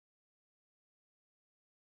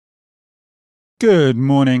Good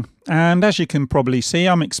morning, and as you can probably see,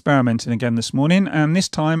 I'm experimenting again this morning, and this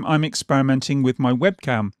time I'm experimenting with my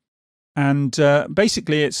webcam. And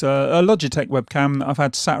basically it's a Logitech webcam that I've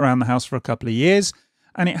had sat around the house for a couple of years,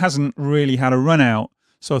 and it hasn't really had a run out.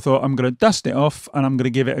 So I thought I'm going to dust it off and I'm going to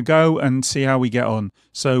give it a go and see how we get on.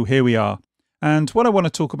 So here we are. And what I want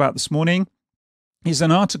to talk about this morning is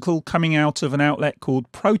an article coming out of an outlet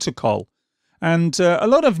called Protocol. And a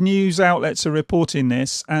lot of news outlets are reporting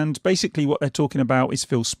this, and basically what they're talking about is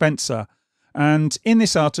Phil Spencer. And in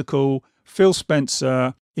this article, Phil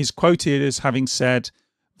Spencer is quoted as having said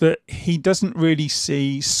that he doesn't really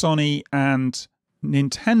see Sony and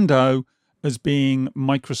Nintendo as being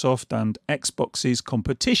Microsoft and Xbox's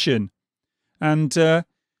competition. And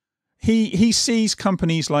he sees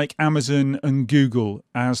companies like Amazon and Google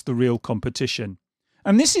as the real competition.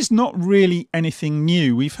 And this is not really anything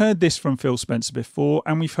new. We've heard this from Phil Spencer before,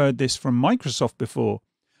 and we've heard this from Microsoft before.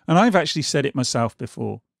 And I've actually said it myself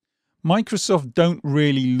before. Microsoft don't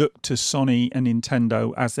really look to Sony and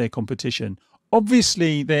Nintendo as their competition.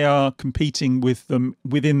 Obviously, they are competing with them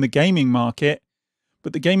within the gaming market,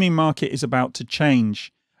 but the gaming market is about to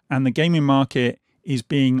change. And the gaming market is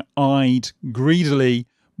being eyed greedily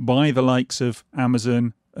by the likes of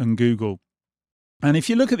Amazon and Google. And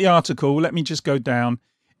if you look at the article, let me just go down.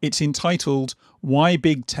 It's entitled, Why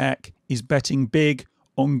Big Tech is Betting Big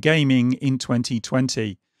on Gaming in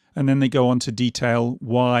 2020. And then they go on to detail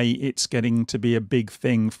why it's getting to be a big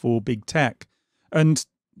thing for big tech. And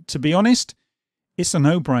to be honest, it's a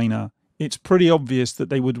no-brainer. It's pretty obvious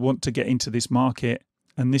that they would want to get into this market.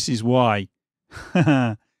 And this is why.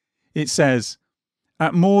 It says,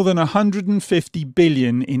 at more than 150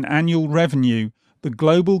 billion in annual revenue, the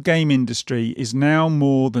global game industry is now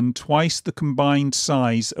more than twice the combined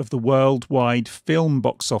size of the worldwide film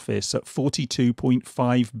box office at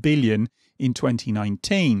 42.5 billion in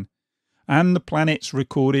 2019, and the planet's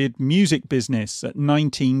recorded music business at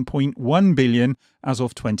 19.1 billion as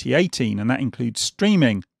of 2018, and that includes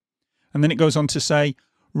streaming. And then it goes on to say,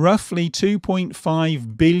 roughly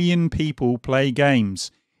 2.5 billion people play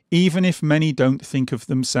games, even if many don't think of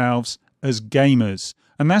themselves as gamers.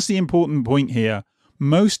 And that's the important point here.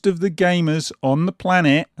 Most of the gamers on the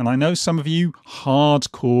planet, and I know some of you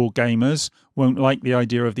hardcore gamers won't like the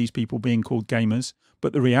idea of these people being called gamers,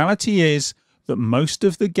 but the reality is that most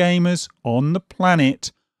of the gamers on the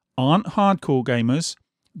planet aren't hardcore gamers.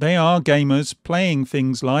 They are gamers playing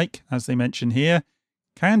things like, as they mention here,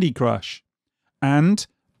 Candy Crush. And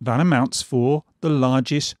that amounts for the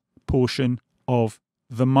largest portion of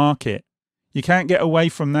the market. You can't get away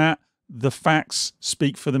from that. The facts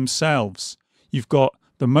speak for themselves. You've got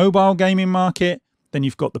the mobile gaming market, then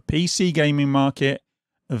you've got the PC gaming market,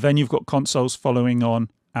 and then you've got consoles following on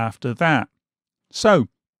after that. So,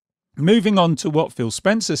 moving on to what Phil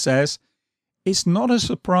Spencer says, it's not a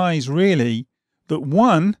surprise really that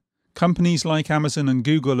one, companies like Amazon and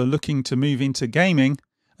Google are looking to move into gaming,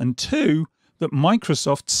 and two, that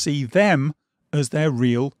Microsoft see them as their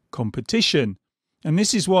real competition. And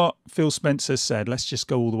this is what Phil Spencer said. Let's just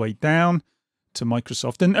go all the way down to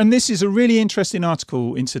Microsoft. And this is a really interesting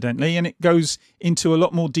article, incidentally, and it goes into a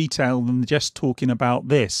lot more detail than just talking about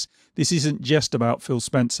this. This isn't just about Phil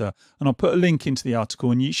Spencer. And I'll put a link into the article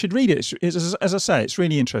and you should read it. As I say, it's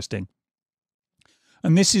really interesting.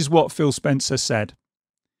 And this is what Phil Spencer said.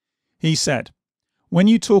 He said, when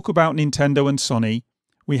you talk about Nintendo and Sony,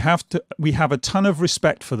 we have a ton of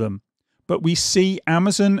respect for them, but we see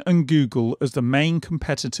Amazon and Google as the main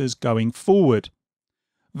competitors going forward.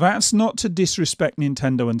 That's not to disrespect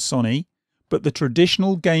Nintendo and Sony, but the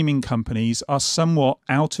traditional gaming companies are somewhat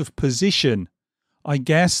out of position. I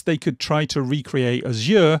guess they could try to recreate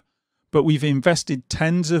Azure, but we've invested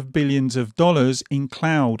tens of billions of dollars in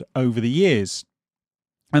cloud over the years.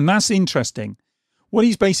 And that's interesting. What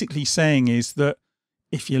he's basically saying is that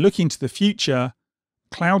if you look into the future,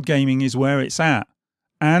 cloud gaming is where it's at.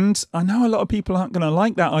 And I know a lot of people aren't going to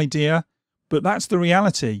like that idea, but that's the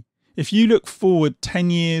reality. If you look forward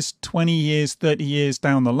 10 years, 20 years, 30 years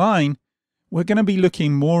down the line, we're going to be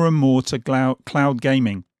looking more and more to cloud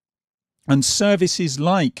gaming. And services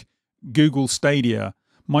like Google Stadia,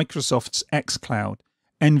 Microsoft's xCloud,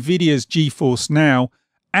 Nvidia's GeForce Now,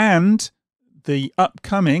 and the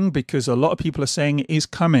upcoming, because a lot of people are saying it is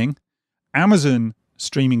coming, Amazon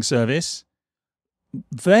streaming service,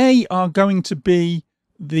 they are going to be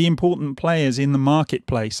the important players in the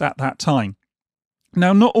marketplace at that time.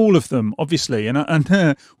 Now, not all of them, obviously,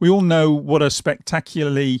 and we all know what a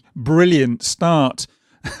spectacularly brilliant start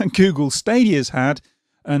Google Stadia's had,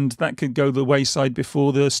 and that could go the wayside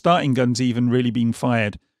before the starting gun's even really been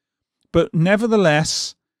fired. But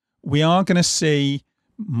nevertheless, we are going to see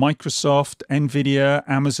Microsoft, Nvidia,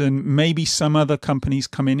 Amazon, maybe some other companies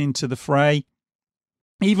coming into the fray.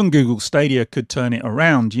 Even Google Stadia could turn it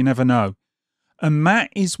around. You never know. And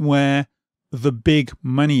that is where the big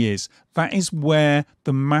money is. That is where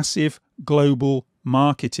the massive global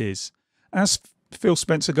market is. As Phil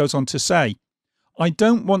Spencer goes on to say, I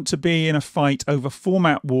don't want to be in a fight over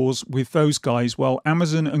format wars with those guys while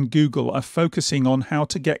Amazon and Google are focusing on how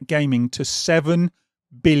to get gaming to 7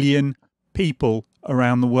 billion people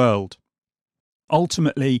around the world.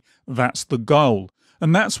 Ultimately, that's the goal.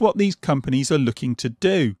 And that's what these companies are looking to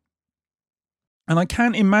do. And I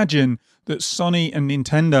can't imagine that Sony and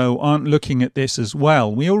Nintendo aren't looking at this as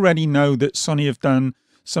well. We already know that Sony have done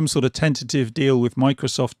some sort of tentative deal with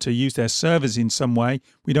Microsoft to use their servers in some way.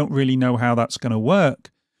 We don't really know how that's going to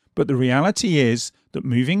work. But the reality is that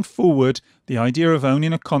moving forward, the idea of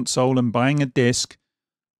owning a console and buying a disc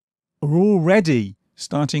are already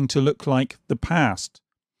starting to look like the past.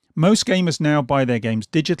 Most gamers now buy their games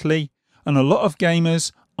digitally, and a lot of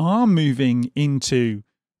gamers are moving into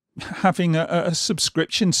having a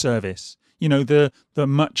subscription service. You know, the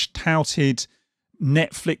much touted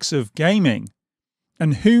Netflix of gaming.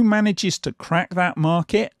 And who manages to crack that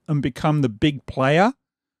market and become the big player?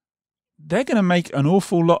 They're going to make an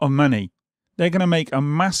awful lot of money. They're going to make a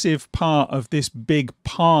massive part of this big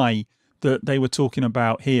pie that they were talking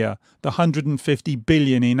about here, the 150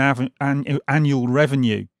 billion in annual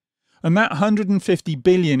revenue. And that 150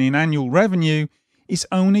 billion in annual revenue is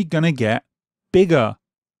only going to get bigger.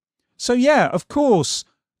 So yeah, of course,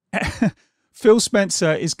 Phil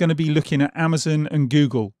Spencer is going to be looking at Amazon and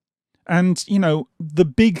Google. And, you know, the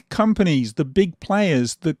big companies, the big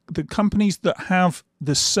players, the companies that have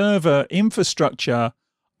the server infrastructure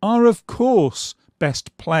are, of course,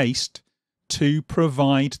 best placed to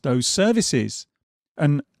provide those services.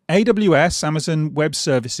 And AWS, Amazon Web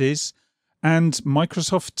Services, and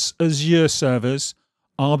Microsoft's Azure servers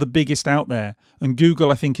are the biggest out there. And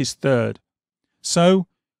Google, I think, is third. So,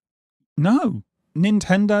 no,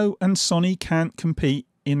 Nintendo and Sony can't compete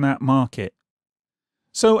in that market.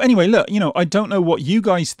 So anyway, look, you know, I don't know what you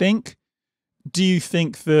guys think. Do you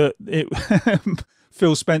think that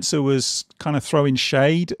Phil Spencer was kind of throwing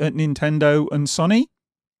shade at Nintendo and Sony?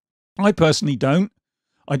 I personally don't.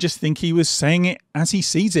 I just think he was saying it as he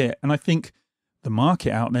sees it. And I think the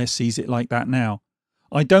market out there sees it like that now.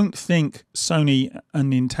 I don't think Sony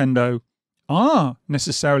and Nintendo are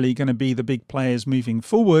necessarily going to be the big players moving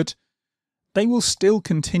forward. They will still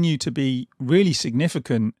continue to be really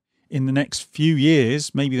significant in the next few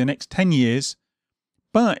years, maybe the next 10 years.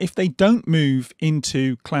 But if they don't move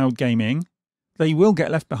into cloud gaming, they will get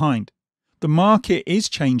left behind. The market is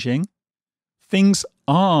changing. Things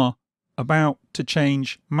are about to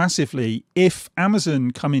change massively if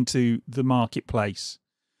Amazon come into the marketplace.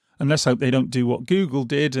 And let's hope they don't do what Google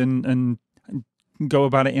did and go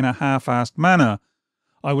about it in a half-assed manner.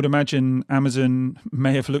 I would imagine Amazon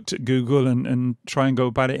may have looked at Google and try and go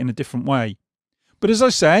about it in a different way. But as I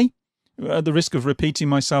say, at the risk of repeating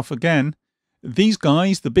myself again, these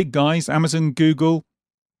guys, the big guys, Amazon, Google,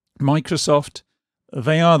 Microsoft,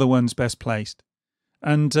 they are the ones best placed.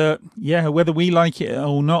 And yeah, whether we like it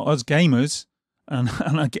or not as gamers, and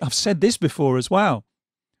I've said this before as well,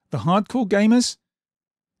 the hardcore gamers,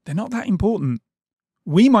 they're not that important.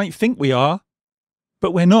 We might think we are,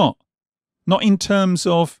 but we're not. Not in terms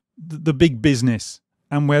of the big business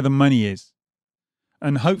and where the money is.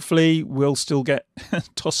 And hopefully we'll still get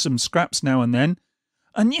toss some scraps now and then.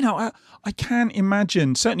 And, you know, I can't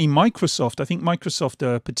imagine, certainly Microsoft, I think Microsoft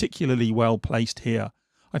are particularly well placed here.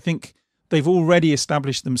 I think they've already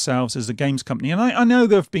established themselves as a games company. And I know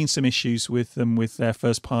there have been some issues with them with their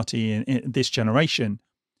first party in this generation.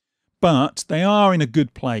 But they are in a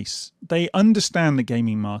good place. They understand the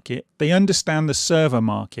gaming market. They understand the server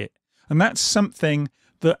market. And that's something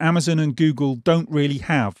that Amazon and Google don't really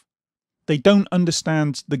have. They don't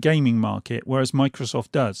understand the gaming market, whereas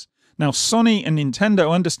Microsoft does. Now, Sony and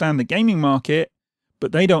Nintendo understand the gaming market,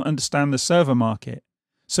 but they don't understand the server market.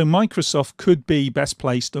 So Microsoft could be best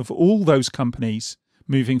placed of all those companies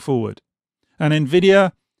moving forward. And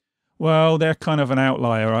Nvidia, well, they're kind of an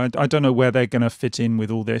outlier. I don't know where they're going to fit in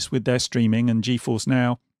with all this, with their streaming and GeForce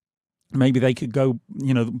Now. Maybe they could go,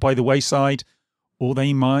 you know, by the wayside, or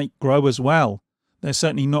they might grow as well. They're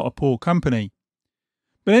certainly not a poor company.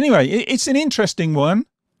 But anyway, it's an interesting one.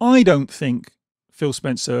 I don't think Phil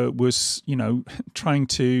Spencer was, you know, trying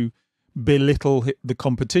to belittle the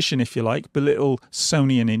competition, if you like, belittle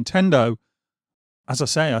Sony and Nintendo. As I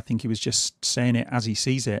say, I think he was just saying it as he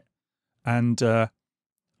sees it. And I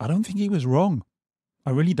don't think he was wrong.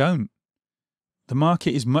 I really don't. The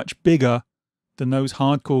market is much bigger and those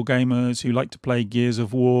hardcore gamers who like to play Gears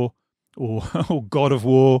of War or, or God of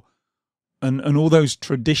War and all those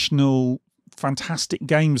traditional fantastic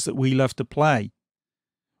games that we love to play.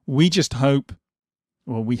 We just hope,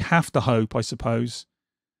 well, we have to hope, I suppose,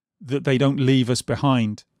 that they don't leave us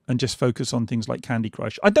behind and just focus on things like Candy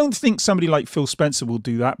Crush. I don't think somebody like Phil Spencer will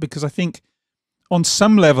do that, because I think on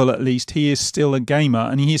some level, at least, he is still a gamer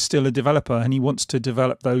and he is still a developer and he wants to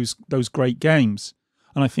develop those great games.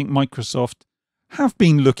 And I think Microsoft have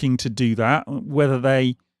been looking to do that. Whether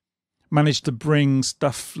they manage to bring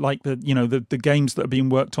stuff like the games that are being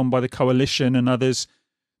worked on by the Coalition and others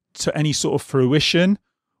to any sort of fruition,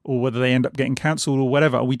 or whether they end up getting cancelled or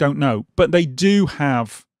whatever, we don't know. But they do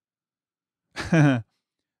have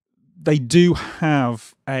they do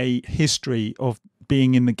have a history of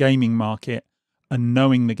being in the gaming market and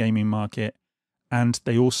knowing the gaming market, and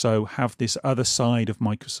they also have this other side of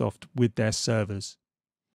Microsoft with their servers.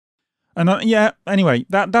 And anyway,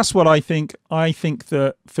 that's what I think. I think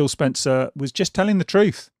that Phil Spencer was just telling the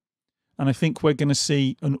truth. And I think we're going to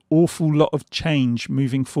see an awful lot of change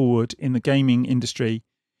moving forward in the gaming industry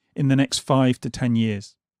in the next 5 to 10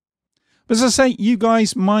 years. But as I say, you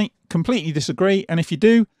guys might completely disagree. And if you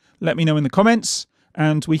do, let me know in the comments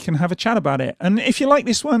and we can have a chat about it. And if you like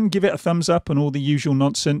this one, give it a thumbs up and all the usual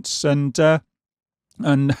nonsense, and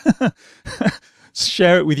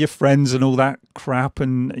share it with your friends and all that crap.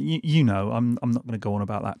 And I'm not going to go on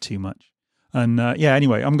about that too much. And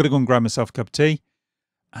anyway, I'm going to go and grab myself a cup of tea,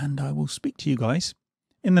 and I will speak to you guys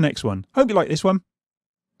in the next one. Hope you like this one.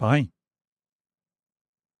 Bye.